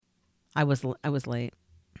I was late.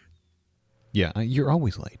 Yeah, you're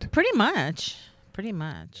always late. Pretty much. Pretty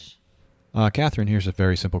much. Catherine, here's a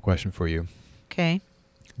very simple question for you. Okay.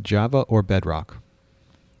 Java or Bedrock?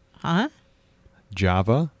 Huh?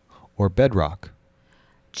 Java or Bedrock?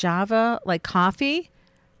 Java, like coffee?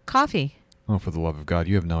 Coffee. Oh, for the love of God,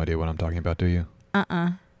 you have no idea what I'm talking about, do you?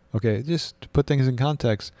 Uh-uh. Okay, just to put things in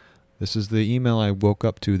context, this is the email I woke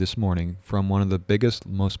up to this morning from one of the biggest,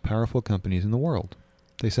 most powerful companies in the world.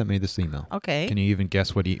 They sent me this email. Okay. Can you even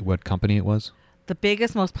guess what company it was? The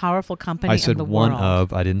biggest, most powerful company I said in the one world.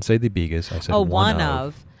 of. I didn't say the biggest. I said one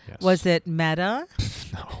of. Yes. Was it Meta?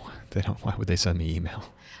 No, they don't. Why would they send me email?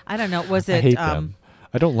 I don't know. Was it? I hate them.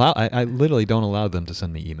 I don't allow. I literally don't allow them to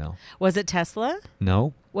send me email. Was it Tesla?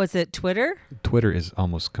 No. Was it Twitter? Twitter is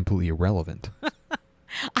almost completely irrelevant.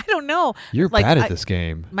 I don't know. You're bad at this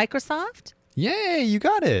game. Microsoft? Yay, you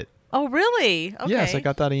got it. Oh, really? Okay. Yes, I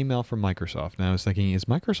got that email from Microsoft. And I was thinking, is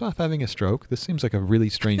Microsoft having a stroke? This seems like a really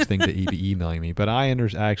strange thing to be emailing me. But I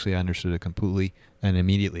actually understood it completely and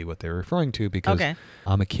immediately what they were referring to because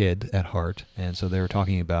I'm a kid at heart. And so they were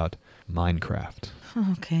talking about Minecraft.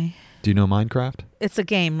 Okay. Do you know Minecraft? It's a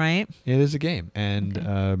game, right? It is a game. And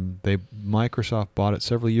Microsoft bought it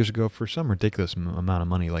several years ago for some ridiculous amount of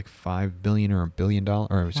money, like $5 billion or $1 billion,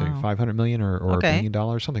 or sorry, $500 million or $1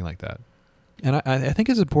 billion, something like that. And I think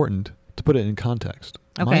it's important to put it in context.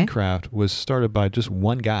 Okay. Minecraft was started by just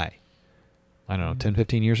one guy, I don't know, 10,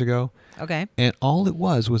 15 years ago. Okay. And all it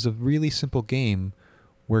was a really simple game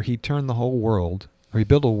where he turned the whole world, or he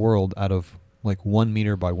built a world out of like 1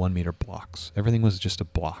 meter by 1 meter blocks. Everything was just a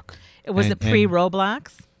block. Was it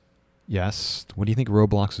pre-Roblox? Yes. What do you think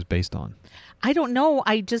Roblox is based on? I don't know.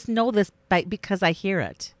 I just know this because I hear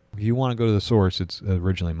it. If you want to go to the source, it's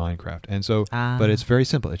originally Minecraft. And so, but it's very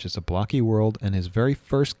simple. It's just a blocky world. And his very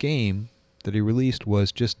first game that he released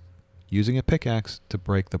was just using a pickaxe to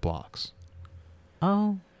break the blocks.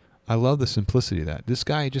 Oh. I love the simplicity of that. This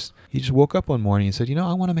guy he just woke up one morning and said,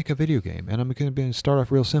 I want to make a video game. And I'm going to start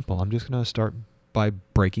off real simple. I'm just going to start by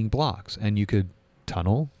breaking blocks. And you could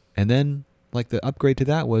tunnel. And then like the upgrade to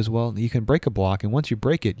that was, well, you can break a block, and once you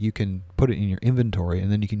break it, you can put it in your inventory,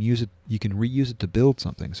 and then you can use it. You can reuse it to build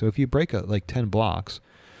something. So if you break like 10 blocks,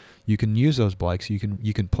 you can use those blocks. You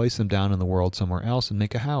can place them down in the world somewhere else and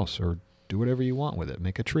make a house or do whatever you want with it.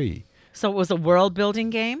 Make a tree. So it was a world building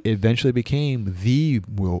game? It eventually became the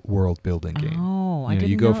world building game. Oh, I didn't know.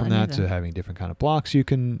 You go from that to having different kind of blocks you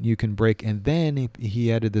can break, and then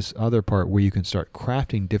he added this other part where you can start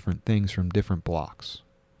crafting different things from different blocks.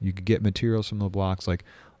 You could get materials from the blocks like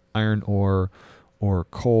iron ore or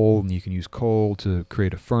coal, and you can use coal to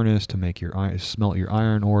create a furnace to make smelt your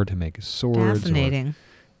iron ore to make swords. Fascinating.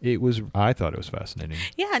 I thought it was fascinating.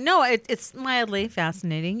 Yeah, no, it's mildly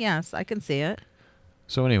fascinating. Yes, I can see it.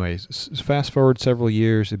 So anyways, fast forward several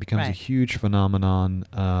years, it becomes a huge phenomenon,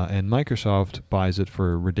 and Microsoft buys it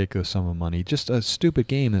for a ridiculous sum of money. Just a stupid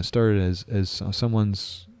game that started as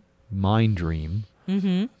someone's mind dream.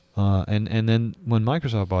 Mm-hmm. And then when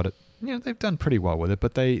Microsoft bought it, they've done pretty well with it,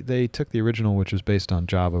 but they took the original, which was based on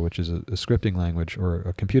Java, which is a scripting language or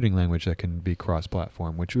a computing language that can be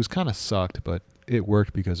cross-platform, which was kind of sucked, but it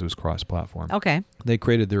worked because it was cross-platform. Okay. They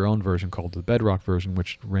created their own version called the Bedrock version,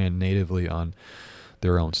 which ran natively on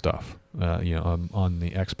their own stuff, on the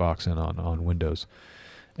Xbox and on Windows.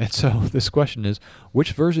 And so this question is,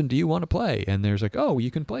 which version do you want to play? And there's like, you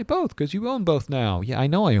can play both because you own both now. Yeah, I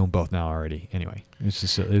know I own both now already. Anyway, it's a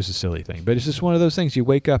silly thing. But it's just one of those things. You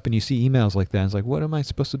wake up and you see emails like that. And it's like, what am I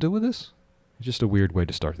supposed to do with this? It's just a weird way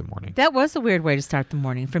to start the morning. That was a weird way to start the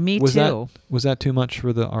morning for me, too. Was that too much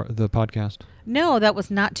for the podcast? No, that was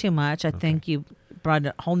not too much. I think you brought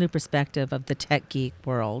a whole new perspective of the tech geek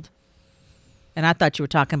world. And I thought you were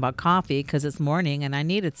talking about coffee because it's morning and I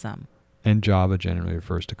needed some. And Java generally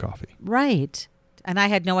refers to coffee. Right. And I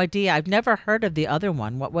had no idea. I've never heard of the other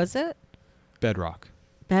one. What was it? Bedrock.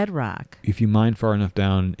 Bedrock. If you mine far enough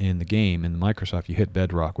down in the game, in Microsoft, you hit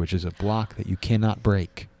Bedrock, which is a block that you cannot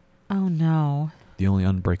break. Oh, no. The only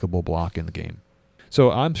unbreakable block in the game.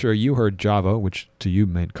 So I'm sure you heard Java, which to you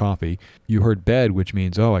meant coffee. You heard bed, which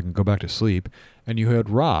means, I can go back to sleep. And you heard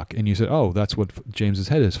rock, and you said, that's what James's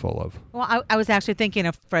head is full of. Well, I was actually thinking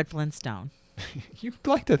of Fred Flintstone. You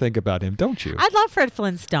like to think about him, don't you? I love Fred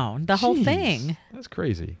Flintstone, the whole thing. That's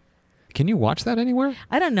crazy. Can you watch that anywhere?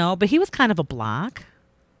 I don't know, but he was kind of a block,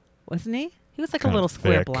 wasn't he? He was like a little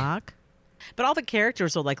square block. But all the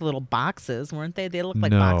characters were like little boxes, weren't they? They looked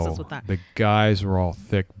like boxes with that. The guys were all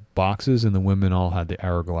thick boxes, and the women all had the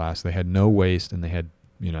hourglass. They had no waist, and they had,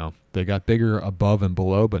 they got bigger above and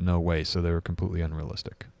below, but no waist, so they were completely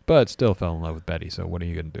unrealistic. But still fell in love with Betty, so what are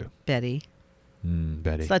you going to do? Betty.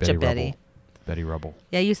 Betty. Such Betty a Betty. Rubble. Betty Rubble.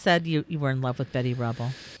 Yeah, you said you were in love with Betty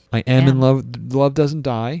Rubble. I am in Yeah. love. Love doesn't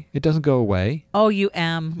die. It doesn't go away. Oh, you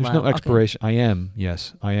am. There's love. no expiration. I am.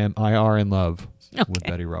 Yes, I am. I are in love with Okay.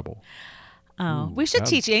 Betty Rubble. Oh, Ooh, we should that-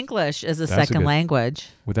 teach English as a that's a second good- language.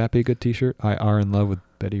 Would that be a good T-shirt? I are in love with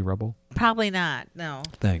Betty Rubble. Probably not. No.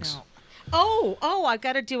 Thanks. No. Oh, I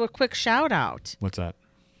got to do a quick shout out. What's that?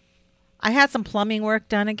 I had some plumbing work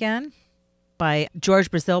done again by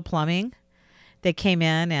George Brazil Plumbing. They came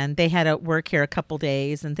in and they had to work here a couple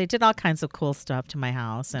days, and they did all kinds of cool stuff to my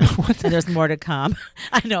house. And, and there's more to come.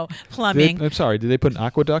 I know, plumbing. I'm sorry. Did they put an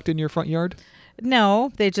aqueduct in your front yard?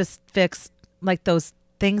 No, they just fixed like those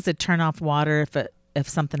things that turn off water if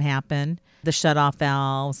something happened, the shut-off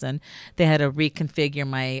valves, and they had to reconfigure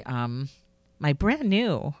my my brand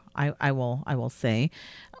new, I will say,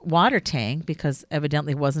 water tank because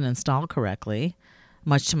evidently it wasn't installed correctly,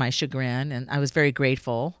 much to my chagrin, and I was very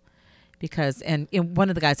grateful. Because, and one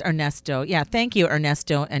of the guys, Ernesto, thank you,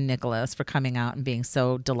 Ernesto and Nicholas, for coming out and being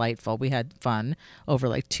so delightful. We had fun over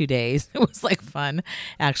like 2 days. It was like fun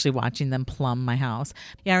actually watching them plumb my house.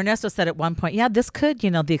 Yeah, Ernesto said at one point, this could,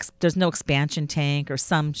 there's no expansion tank or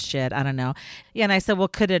some shit. I don't know. Yeah, and I said, well,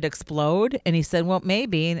 could it explode? And he said, well,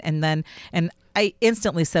 maybe. And I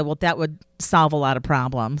instantly said, well, that would solve a lot of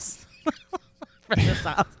problems for this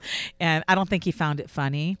house. And I don't think he found it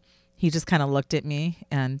funny. He just kind of looked at me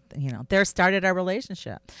and, there started our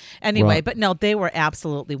relationship. Anyway, Well- but no, they were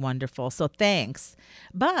absolutely wonderful. So thanks.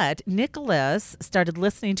 But Nicholas started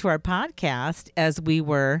listening to our podcast as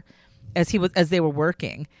they were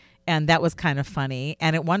working. And that was kind of funny.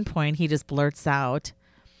 And at one point he just blurts out,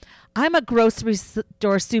 I'm a grocery store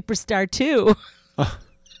superstar too.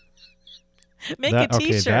 Make a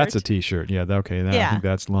t-shirt. Okay, that's a T-shirt. Yeah. I think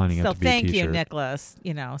that's lining So up to be a thank T-shirt. you, Nicholas.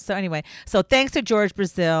 So anyway, so thanks to George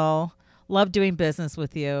Brazil. Love doing business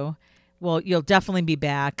with you. Well, you'll definitely be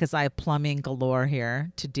back because I have plumbing galore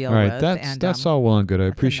here to deal All right, with. that's all well and good. I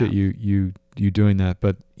appreciate enough. you doing that,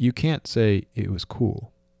 but you can't say it was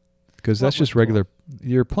cool because What that's was just regular.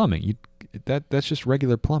 Your plumbing. That's just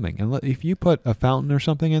regular plumbing. And if you put a fountain or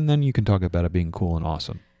something in, then you can talk about it being cool and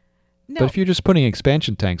awesome. No, But if you're just putting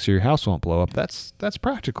expansion tanks so your house won't blow up, that's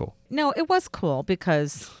practical. no, it was cool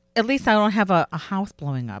because at least I don't have a house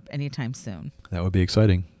blowing up anytime soon. That would be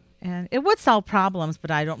exciting. And it would solve problems,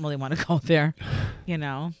 but I don't really want to go there.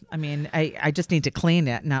 I mean, I just need to clean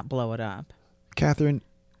it, not blow it up. Catherine,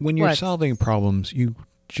 when you're What? solving problems, you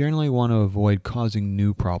generally want to avoid causing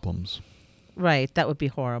new problems. Right. That would be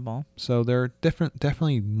horrible. So there are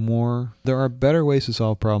there are better ways to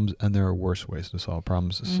solve problems and there are worse ways to solve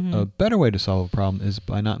problems. Mm-hmm. A better way to solve a problem is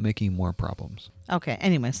by not making more problems. Okay.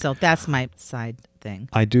 Anyway, so that's my side thing.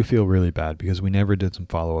 I do feel really bad because we never did some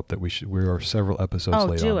follow-up that we are several episodes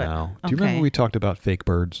late do on it. now. Do you Okay. remember we talked about fake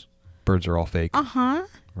birds? Birds are all fake. Uh-huh.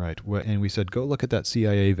 Right. And we said, go look at that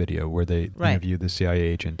CIA video where they Right. interviewed the CIA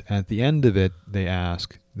agent. At the end of it, the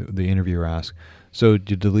interviewer asked, so you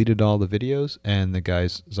deleted all the videos? And the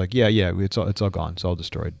guy's like, yeah, it's all gone. It's all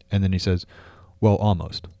destroyed. And then he says, well,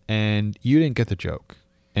 almost. And you didn't get the joke.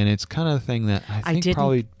 And it's kind of the thing that I think didn't.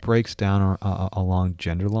 probably breaks down along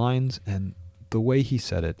gender lines and the way he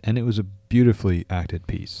said it. And it was a beautifully acted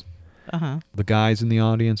piece. Uh-huh. The guys in the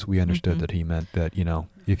audience, we understood Mhm. that he meant that,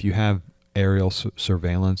 if you have aerial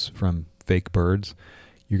surveillance from fake birds,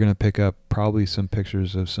 you're going to pick up probably some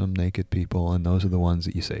pictures of some naked people, and those are the ones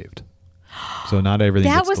that you saved. So not everything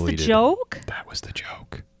That gets was deleted. the joke? That was the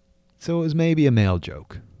joke. So it was maybe a male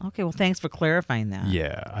joke. Okay, well, thanks for clarifying that.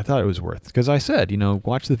 Yeah, I thought it was worth. Because I said,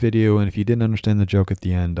 watch the video, and if you didn't understand the joke at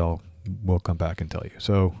the end, we'll come back and tell you.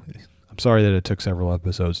 So I'm sorry that it took several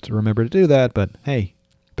episodes to remember to do that, but hey,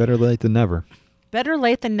 better late than never. Better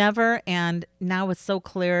late than never, and now it's so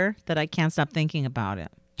clear that I can't stop thinking about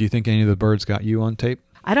it. Do you think any of the birds got you on tape?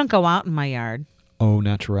 I don't go out in my yard. Au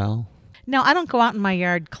naturel? No, I don't go out in my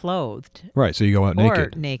yard clothed Right, so you go out or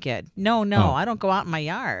naked. naked. No, Oh. I don't go out in my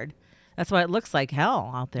yard. That's why it looks like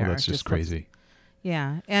hell out there. Well, that's It just looks- crazy.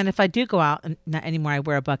 yeah, and if I do go out, not anymore, I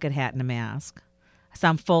wear a bucket hat and a mask. So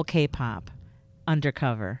I'm full K-pop,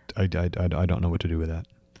 undercover. I don't know what to do with that.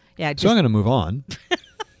 Yeah, So I'm just going to move on.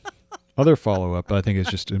 Other follow-up, I think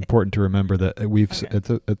it's just important to remember that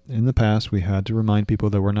in the past, we had to remind people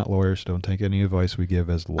that we're not lawyers. Don't take any advice we give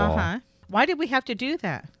as law. uh-huh. Why did we have to do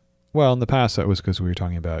that? Well, in the past, that was because we were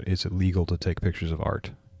talking about, is it legal to take pictures of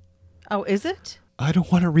art? Oh, is it? I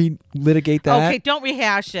don't want to litigate that. Okay, don't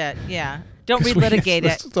rehash it. Yeah. Don't 'Cause relitigate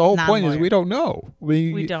that's it. The whole point is non-lawyer. we don't know.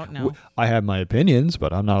 We don't know. I have my opinions,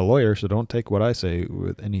 but I'm not a lawyer, so don't take what I say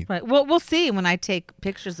with any. Right. Well, we'll see when I take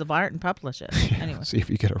pictures of art and publish it. Anyway. See if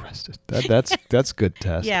you get arrested. That's good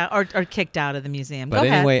test. Yeah, or kicked out of the museum. But Go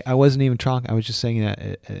anyway, I wasn't even talking. I was just saying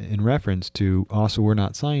that in reference to also we're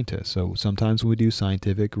not scientists. So sometimes when we do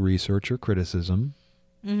scientific research or criticism,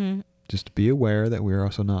 ahead. just be aware that we're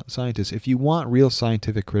also not scientists. If you want real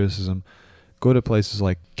scientific criticism, go to places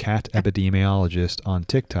like Cat Epidemiologist on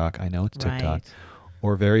TikTok. I know it's TikTok. Right.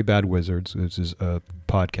 Or Very Bad Wizards, which is a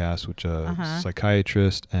podcast, which a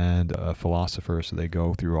psychiatrist and a philosopher, so they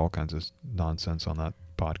go through all kinds of nonsense on that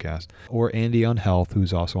podcast. Or Andy on Health,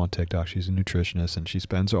 who's also on TikTok. She's a nutritionist, and she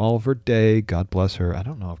spends all of her day, God bless her. I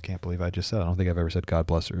don't know, I can't believe I just said it. I don't think I've ever said God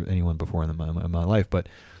bless her anyone before in my life, but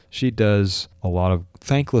she does a lot of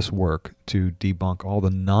thankless work to debunk all the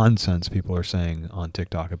nonsense people are saying on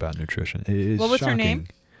TikTok about nutrition. It is What was shocking. her name?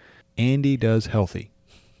 Andy Does Healthy.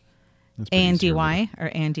 That's pretty easy to A-N-D-Y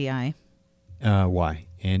or Andy-I? Why?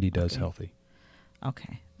 Andy Does Okay. Healthy.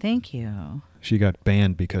 Okay. Thank you. She got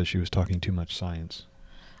banned because she was talking too much science.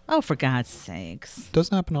 Oh, for God's sakes.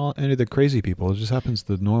 Doesn't happen to any of the crazy people. It just happens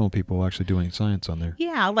to the normal people actually doing science on there.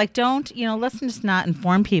 Yeah, like let's just not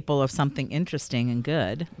inform people of something interesting and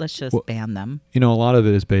good. Let's just ban them. A lot of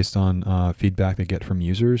it is based on feedback they get from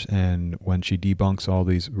users, and when she debunks all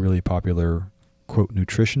these really popular quote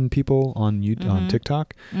nutrition people on on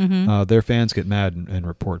TikTok, their fans get mad and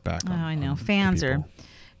report back. Oh, I know. on the Fans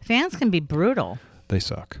people. can be brutal. They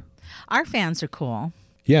suck. Our fans are cool.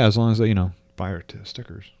 Yeah, as long as they buy her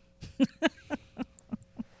stickers.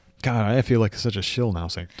 God, I feel like such a shill now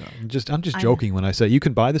saying I'm just joking when I say you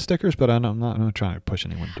can buy the stickers, but I'm not trying to push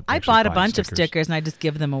anyone to I actually bought a buy bunch of stickers. stickers and I just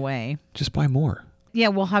give them away. Just buy more. Yeah,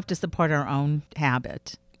 we'll have to support our own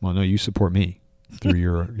habit. Well, no, you support me through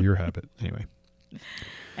your habit.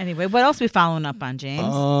 Anyway, what else are we following up on,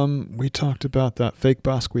 James? We talked about that fake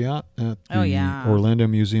Basquiat at the Orlando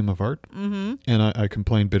Museum of Art, and I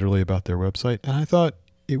complained bitterly about their website, and I thought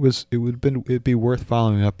it'd be worth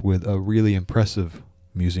following up with a really impressive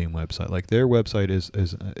museum website. Like their website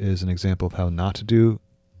is an example of how not to do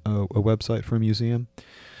a website for a museum.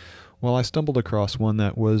 Well, I stumbled across one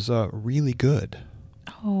that was really good.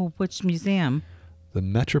 Oh, which museum? The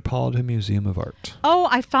Metropolitan Museum of Art. Oh,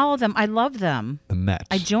 I follow them. I love them. The Met.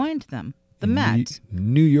 I joined them. The in Met.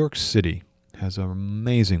 New York City has an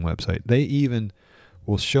amazing website. They even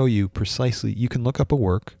will show you precisely, you can look up a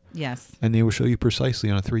work. Yes. And they will show you precisely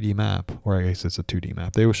on a 3D map, or I guess it's a 2D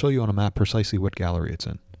map. They will show you on a map precisely what gallery it's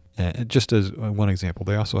in. And just as one example,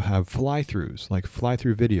 they also have fly-throughs, like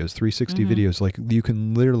fly-through videos, 360 videos. Like you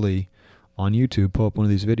can literally, on YouTube, pull up one of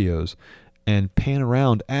these videos and pan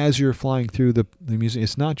around as you're flying through the museum.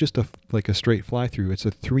 It's not just a straight fly-through. It's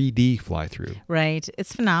a 3D fly-through. Right.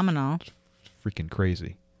 It's phenomenal. It's freaking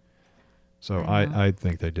crazy. So I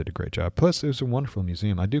think they did a great job. Plus, it was a wonderful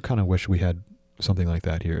museum. I do kind of wish we had something like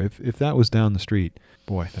that here. If that was down the street,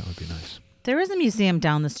 boy, that would be nice. There is a museum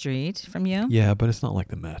down the street from you. Yeah, but it's not like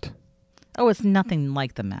the Met. Oh, it's nothing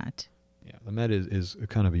like the Met. Yeah, the Met is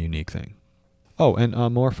kind of a unique thing. Oh, and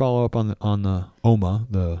more follow-up on the OMA,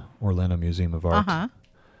 the Orlando Museum of Art. Uh-huh.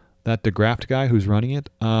 That DeGraft guy who's running it,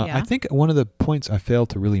 I think one of the points I failed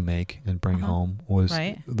to really make and bring home was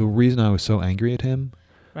the reason I was so angry at him.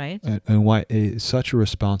 Right. And why it's such a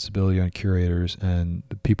responsibility on curators and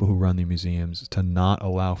the people who run the museums to not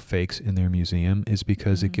allow fakes in their museum is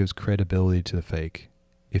because it gives credibility to the fake.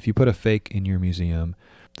 If you put a fake in your museum,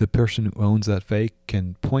 the person who owns that fake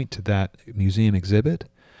can point to that museum exhibit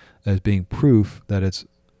as being proof that it's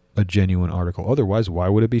a genuine article. Otherwise, why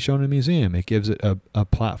would it be shown in a museum? It gives it a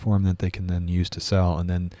platform that they can then use to sell, and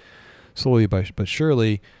then slowly but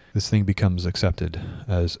surely this thing becomes accepted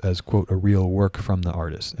as quote a real work from the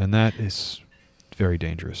artist, and that is very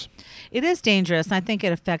dangerous. It is dangerous. I think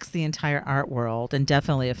it affects the entire art world and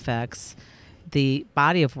definitely affects the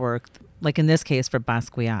body of work, like in this case for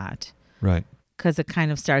Basquiat. Right. Because it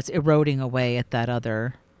kind of starts eroding away at that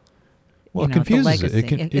other. Well, it confuses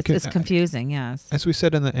it. It's confusing, yes. As we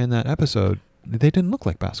said in that episode, they didn't look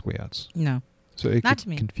like Basquiat's. No. So it not to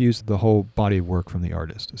me. Confused the whole body of work from the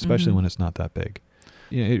artist, especially when it's not that big.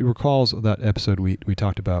 It recalls that episode we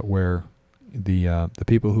talked about where the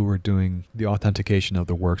people who were doing the authentication of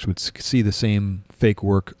the works would see the same fake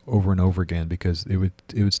work over and over again because it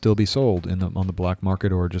would still be sold on the black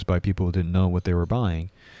market or just by people who didn't know what they were buying.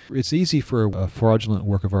 It's easy for a fraudulent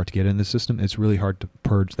work of art to get in the system. It's really hard to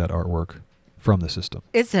purge that artwork from the system.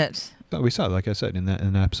 Is it? We saw, like I said, in that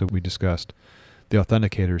episode we discussed the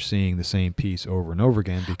authenticator seeing the same piece over and over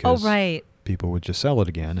again because people would just sell it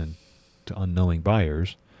again and to unknowing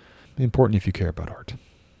buyers. Important if you care about art.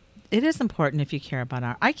 It is important if you care about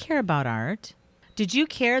art. I care about art. Did you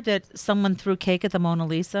care that someone threw cake at the Mona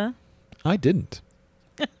Lisa? I didn't.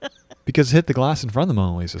 Because it hit the glass in front of the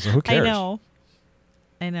Mona Lisa, so who cares?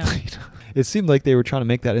 I know. It seemed like they were trying to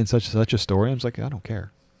make that in such a story. I was like, I don't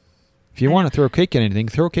care. If you want to throw cake at anything,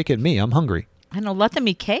 throw cake at me. I'm hungry. I know. Let them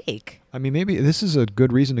eat cake. I mean, maybe this is a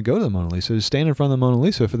good reason to go to the Mona Lisa, is stand in front of the Mona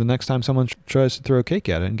Lisa for the next time someone tries to throw cake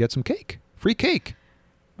at it and get some cake. Free cake.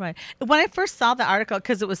 Right. When I first saw the article,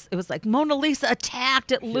 because it was like Mona Lisa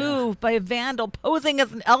attacked at Louvre by a vandal posing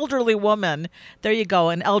as an elderly woman. There you go,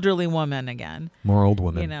 an elderly woman again. More old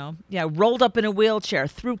women. Rolled up in a wheelchair,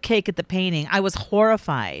 threw cake at the painting. I was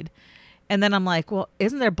horrified. And then I'm like, well,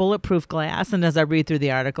 isn't there bulletproof glass? And as I read through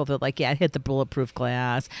the article, they're like, yeah, it hit the bulletproof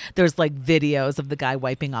glass. There's like videos of the guy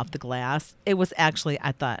wiping off the glass. It was actually,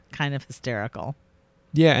 I thought, kind of hysterical.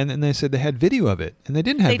 Yeah, and then they said they had video of it, and they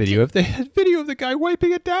didn't have video. They had video of the guy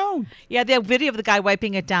wiping it down. Yeah, they had video of the guy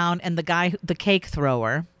wiping it down and the cake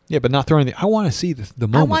thrower. Yeah, but not throwing I want to see the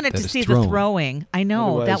moment. I wanted to see the throwing. I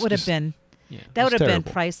know. Otherwise, that would have been been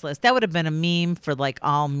priceless. That would have been a meme for like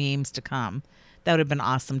all memes to come. That would have been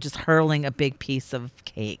awesome, just hurling a big piece of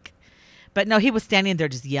cake. But no, he was standing there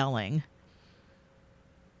just yelling.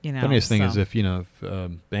 Funniest thing is if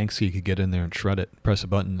Banksy could get in there and shred it, press a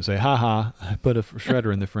button and say, "Ha ha, I put a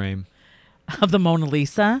shredder in the frame of the Mona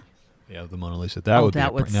Lisa." Yeah, the Mona Lisa. That would be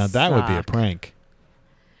that would be a prank.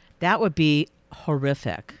 That would be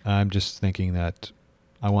horrific. I'm just thinking that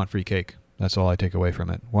I want free cake. That's all I take away from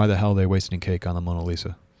it. Why the hell are they wasting cake on the Mona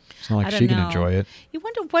Lisa? It's not like she can enjoy it. You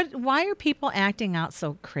wonder why are people acting out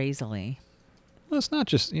so crazily? Well, it's not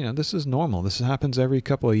just this is normal. This happens every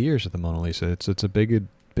couple of years at the Mona Lisa. It's a big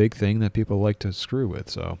thing that people like to screw with,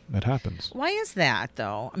 so it happens. Why is that,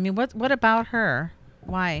 though? I mean, what about her?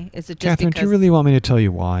 Why? Is it just Catherine, because... do you really want me to tell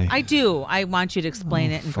you why? I do. I want you to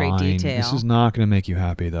explain it in great detail. This is not going to make you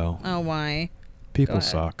happy, though. Oh, why? People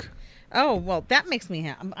suck. Oh, well, that makes me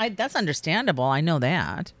happy. That's understandable. I know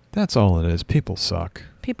that. That's all it is. People suck.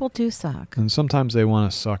 People do suck. And sometimes they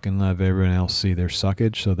want to suck and let everyone else see their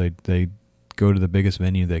suckage, so they go to the biggest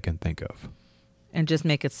venue they can think of. And just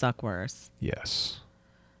make it suck worse. Yes.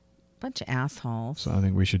 Bunch of assholes. So I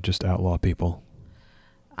think we should just outlaw people.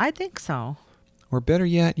 I think so. Or better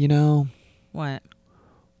yet, What?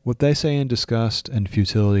 What they say in disgust and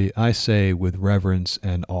futility, I say with reverence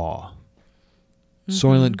and awe. Mm-hmm.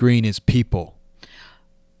 Soylent Green is people.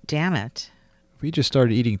 Damn it. If we just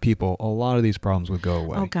started eating people, a lot of these problems would go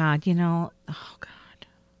away. Oh, God. Oh, God.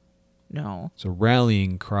 No. It's a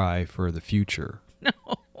rallying cry for the future. No.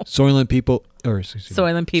 Soylent people...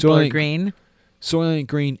 Soylent people are green. Soylent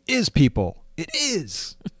Green is people. It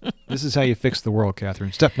is. This is how you fix the world,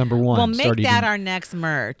 Catherine. Step number 1. Well, make that our next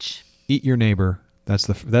merch. Eat your neighbor. That's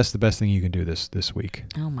the best thing you can do this week.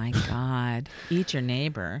 Oh, my God. Eat your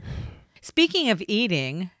neighbor. Speaking of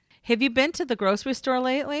eating, have you been to the grocery store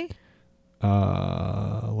lately?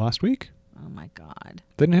 Last week. Oh, my God.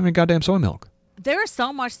 They didn't have any goddamn soy milk. There is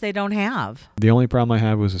so much they don't have. The only problem I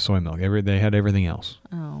had was the soy milk. They had everything else.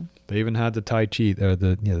 Oh. They even had the Tai Chi,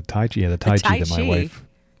 the Tai Chi that my wife.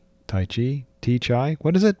 Tai Chi? Tea chai?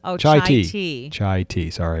 What is it? Oh, chai tea. Chai tea,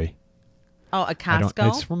 sorry. Oh, at Costco?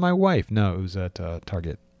 It's from my wife. No, it was at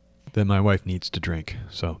Target. That my wife needs to drink,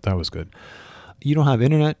 so that was good. You don't have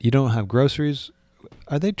internet. You don't have groceries.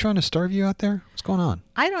 Are they trying to starve you out there? What's going on?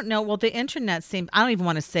 I don't know. Well, the internet I don't even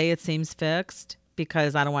want to say it seems fixed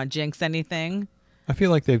because I don't want to jinx anything. I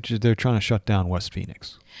feel like they're trying to shut down West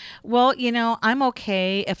Phoenix. Well, I'm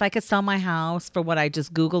okay. If I could sell my house for what I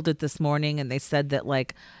just Googled it this morning and they said that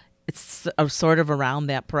like it's sort of around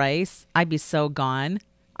that price, I'd be so gone.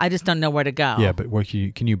 I just don't know where to go. Yeah, but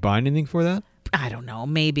can you buy anything for that? I don't know.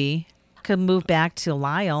 Maybe. Could move back to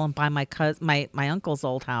Lyle and buy my uncle's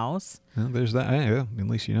old house. Well, there's that. Yeah, at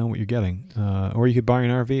least you know what you're getting. Or you could buy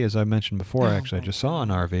an RV, as I mentioned before. Actually, I just saw an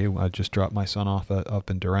RV. I just dropped my son off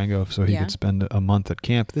up in Durango so he could spend a month at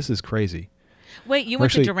camp. This is crazy. Wait, you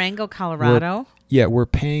went to Durango, Colorado? We're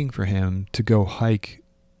paying for him to go hike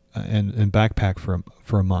and backpack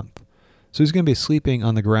for a month. So he's going to be sleeping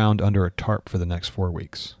on the ground under a tarp for the next 4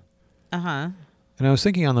 weeks. Uh-huh. And I was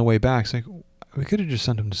thinking on the way back, it's like, we could have just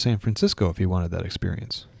sent him to San Francisco if he wanted that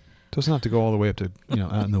experience. Doesn't have to go all the way up to,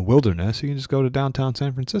 out in the wilderness. You can just go to downtown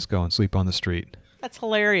San Francisco and sleep on the street. That's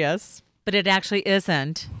hilarious. But it actually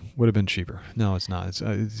isn't. Would have been cheaper. No, it's not.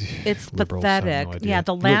 It's pathetic. No, yeah,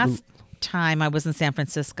 the last time I was in San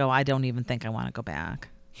Francisco, I don't even think I want to go back.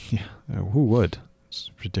 Yeah, who would? It's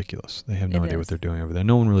ridiculous. They have no idea what they're doing over there.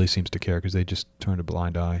 No one really seems to care because they just turned a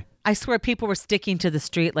blind eye. I swear people were sticking to the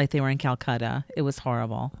street like they were in Calcutta. It was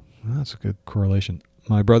horrible. Well, that's a good correlation.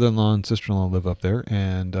 my brother-in-law and sister-in-law live up there,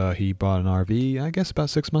 and he bought an RV, I guess about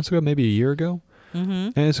 6 months ago, maybe a year ago. Mm-hmm.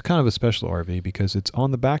 And it's kind of a special RV because it's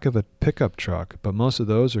on the back of a pickup truck, but most of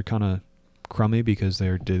those are kind of crummy because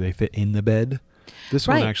they fit in the bed. This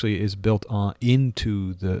one actually is built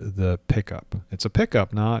into the pickup. It's a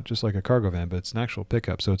pickup, not just like a cargo van, but it's an actual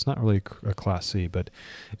pickup, so it's not really a Class C, but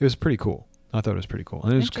it was pretty cool. I thought it was pretty cool.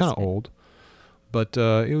 And it was kind of old, but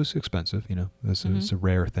it was expensive, This is a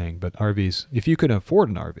rare thing. But RVs, if you could afford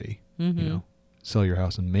an RV, sell your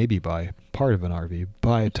house and maybe buy part of an RV,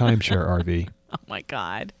 buy a timeshare RV. Oh my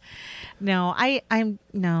God. No,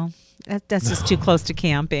 no, that's just too close to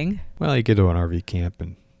camping. Well, you get to an RV camp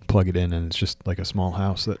and plug it in and it's just like a small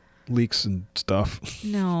house that leaks and stuff.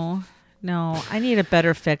 No, I need a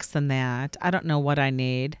better fix than that. I don't know what I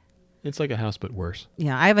need. It's like a house, but worse.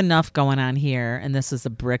 Yeah, I have enough going on here, and this is a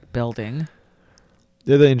brick building.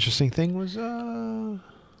 The other interesting thing was, I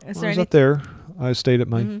was up there. I stayed at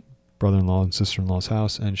my brother-in-law and sister-in-law's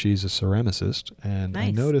house, and she's a ceramicist. And I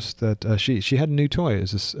noticed that she had a new toy.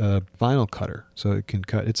 It's this vinyl cutter, so it can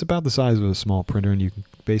cut. It's about the size of a small printer, and you can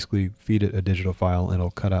basically feed it a digital file, and it'll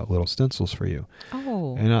cut out little stencils for you.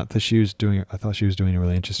 Oh. And I thought she was doing a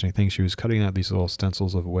really interesting thing. She was cutting out these little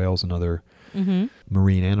stencils of whales and other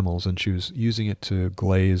marine animals, and she was using it to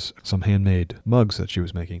glaze some handmade mugs that she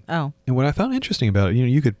was making. Oh. And what I found interesting about it,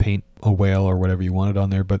 you could paint a whale or whatever you wanted on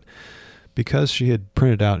there, but because she had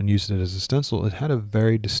printed out and used it as a stencil, it had a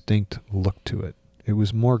very distinct look to it. It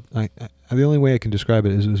was more, the only way I can describe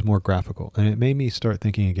it is it was more graphical. And it made me start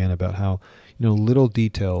thinking again about how, little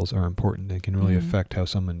details are important and can really affect how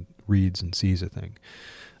someone reads and sees a thing.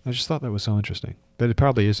 I just thought that was so interesting. But it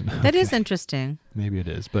probably isn't. That is interesting. Maybe it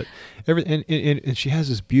is. But and she has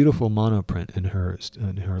this beautiful monoprint in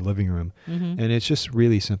her living room. And it's just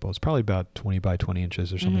really simple. It's probably about 20 by 20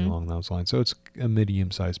 inches or something along those lines. So it's a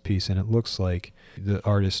medium-sized piece, and it looks like the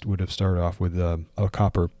artist would have started off with a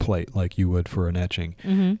copper plate like you would for an etching.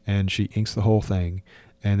 And she inks the whole thing.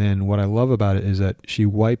 And then what I love about it is that she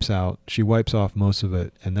wipes off most of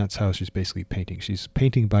it, and that's how she's basically painting. She's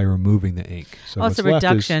painting by removing the ink. So it's a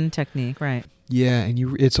reduction technique, right? Yeah, and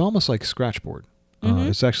it's almost like scratchboard.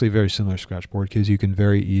 It's actually very similar to scratchboard because you can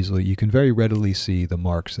very readily see the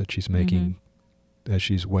marks that she's making as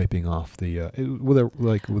she's wiping off the with a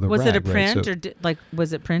rag. Was it a print right? or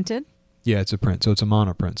was it printed? Yeah, it's a print. So it's a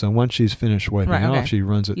monoprint. So once she's finished wiping it off, she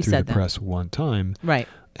runs it through the press one time. Right.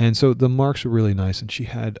 And so the marks were really nice, and she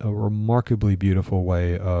had a remarkably beautiful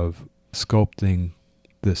way of sculpting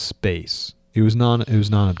the space. It was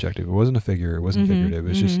non-objective. It wasn't a figure. It wasn't figurative.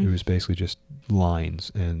 It was basically just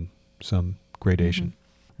lines and some gradation.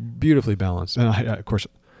 Beautifully balanced. And I, of course,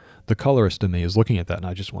 the colorist in me is looking at that, and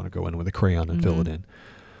I just want to go in with a crayon and fill it in.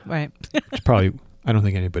 Right. It's probably, I don't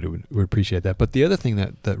think anybody would appreciate that. But the other thing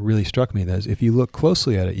that really struck me is if you look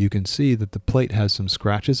closely at it, you can see that the plate has some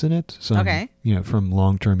scratches in it. From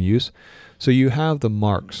long-term use. So you have the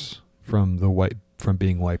marks from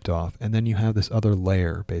being wiped off, and then you have this other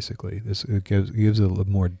layer. Basically, it gives it a little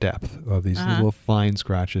more depth of these little fine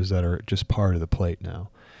scratches that are just part of the plate now.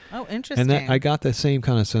 Oh, interesting. And I got the same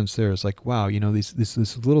kind of sense there. It's like, wow,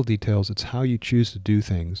 these little details. It's how you choose to do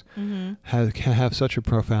things can have such a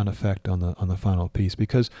profound effect on the final piece,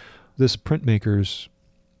 because this printmaker's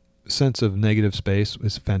sense of negative space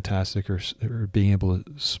is fantastic, or being able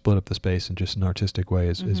to split up the space in just an artistic way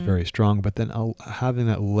is very strong. But then having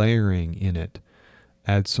that layering in it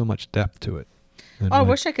adds so much depth to it. And I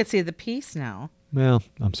wish I could see the piece now. Well,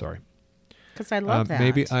 I'm sorry. Because I love that.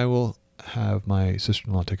 Maybe I will have my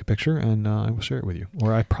sister-in-law take a picture, and I will share it with you.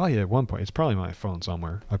 Or I probably at one point, it's probably my phone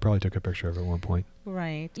somewhere. I probably took a picture of it at one point.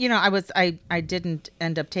 Right. I didn't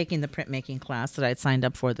end up taking the printmaking class that I'd signed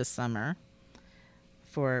up for this summer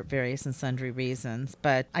for various and sundry reasons,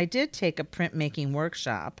 but I did take a printmaking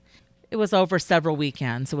workshop. It was over several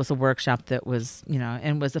weekends. It was a workshop that was,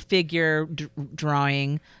 and was a figure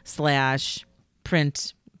drawing /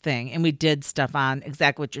 print thing. And we did stuff on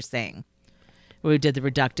exactly what you're saying. We did the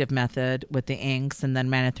reductive method with the inks, and then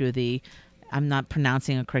ran it through I'm not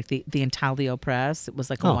pronouncing it correctly, the intaglio press. It was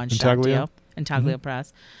like a one-shot deal. Intaglio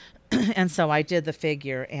press. And so I did the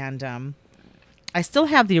figure, and I still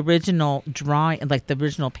have the original drawing, like the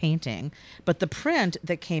original painting, but the print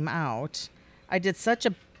that came out, I did such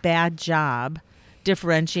a bad job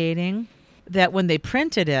differentiating that when they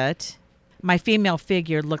printed it, my female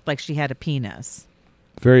figure looked like she had a penis.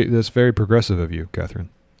 That's very progressive of you, Catherine.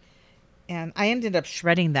 And I ended up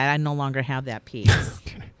shredding that. I no longer have that piece.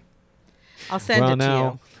 Okay. I'll send it to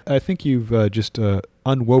you. I think you've just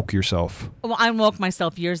unwoke yourself. Well, I woke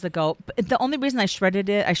myself years ago. But the only reason I shredded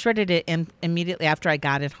it immediately after I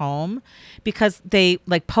got it home, because they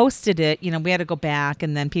like posted it. You know, we had to go back,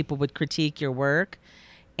 and then people would critique your work.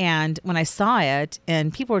 And when I saw it,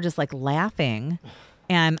 and people were just like laughing,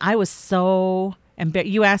 and I was so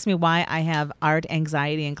you asked me why I have art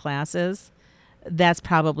anxiety in classes. That's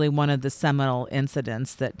probably one of the seminal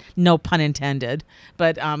incidents that, no pun intended,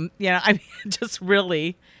 but I mean, it just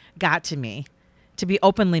really got to me to be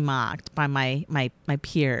openly mocked by my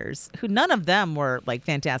peers, who none of them were like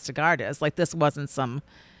fantastic artists. Like this wasn't some,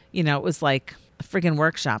 it was like a friggin'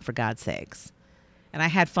 workshop, for God's sakes. And I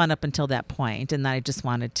had fun up until that point, and then I just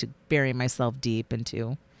wanted to bury myself deep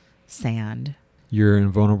into sand. You're in a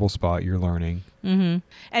vulnerable spot. You're learning. Mm-hmm.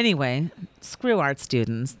 Anyway, screw art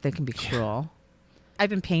students. They can be cruel. I've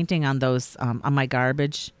been painting on those, on my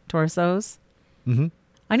garbage torsos. Mm-hmm.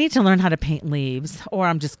 I need to learn how to paint leaves, or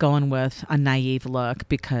I'm just going with a naive look,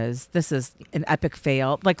 because this is an epic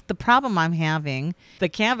fail. Like the problem I'm having, the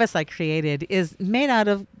canvas I created is made out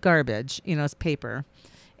of garbage, it's paper.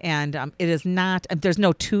 And it is not, there's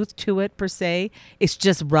no tooth to it per se. It's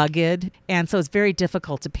just rugged. And so it's very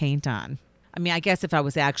difficult to paint on. I mean, I guess if I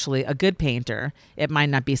was actually a good painter, it might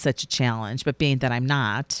not be such a challenge. But being that I'm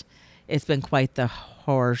not, it's been quite the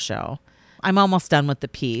horror show. I'm almost done with the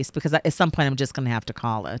piece, because at some point I'm just going to have to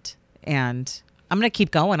call it. And I'm going to keep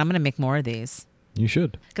going. I'm going to make more of these. You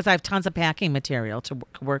should. Because I have tons of packing material to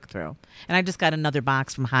work through. And I just got another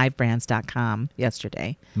box from HiveBrands.com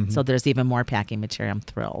yesterday. Mm-hmm. So there's even more packing material. I'm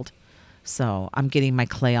thrilled. So I'm getting my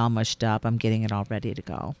clay all mushed up. I'm getting it all ready to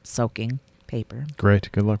go. Soaking paper.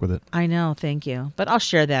 Great. Good luck with it. I know. Thank you. But I'll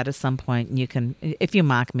share that at some point. And you can, if you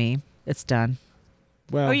mock me, it's done.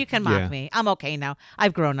 Well, or you can mock me. I'm okay now.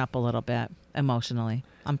 I've grown up a little bit emotionally.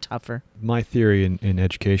 I'm tougher. My theory in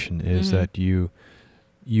education is that you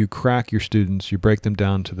crack your students, you break them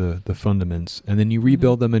down to the fundaments, and then you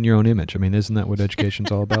rebuild them in your own image. I mean, isn't that what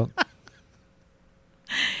education's all about?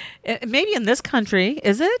 Maybe in this country,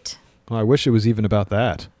 is it? Well, I wish it was even about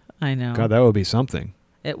that. I know. God, that would be something.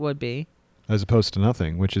 It would be. As opposed to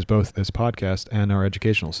nothing, which is both this podcast and our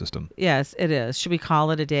educational system. Yes, it is. Should we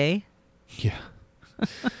call it a day? Yeah.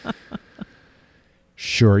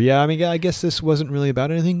 Sure. Yeah. I mean, I guess this wasn't really about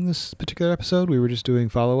anything this particular episode. We were just doing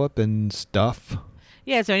follow-up and stuff.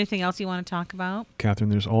 Yeah. Is there anything else you want to talk about? Catherine,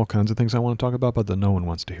 there's all kinds of things I want to talk about, but that no one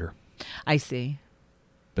wants to hear. I see.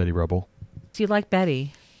 Betty Rubble. Do you like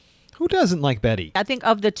Betty? Who doesn't like Betty? I think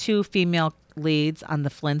of the two female leads on the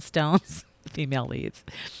Flintstones, female leads,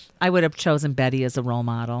 I would have chosen Betty as a role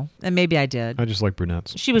model. And maybe I did. I just like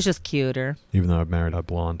brunettes. She was just cuter. Even though I've married a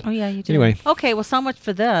blonde. Oh, yeah, you did. Anyway. Okay, well, so much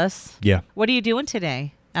for this. Yeah. What are you doing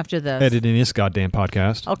today after this? Editing this goddamn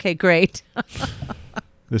podcast. Okay, great.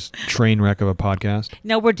 This train wreck of a podcast.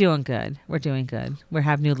 No, we're doing good. We're doing good. We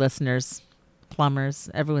have new listeners,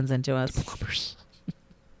 plumbers. Everyone's into us. Plumbers.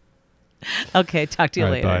 Okay, talk to you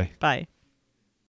All right, later. Bye.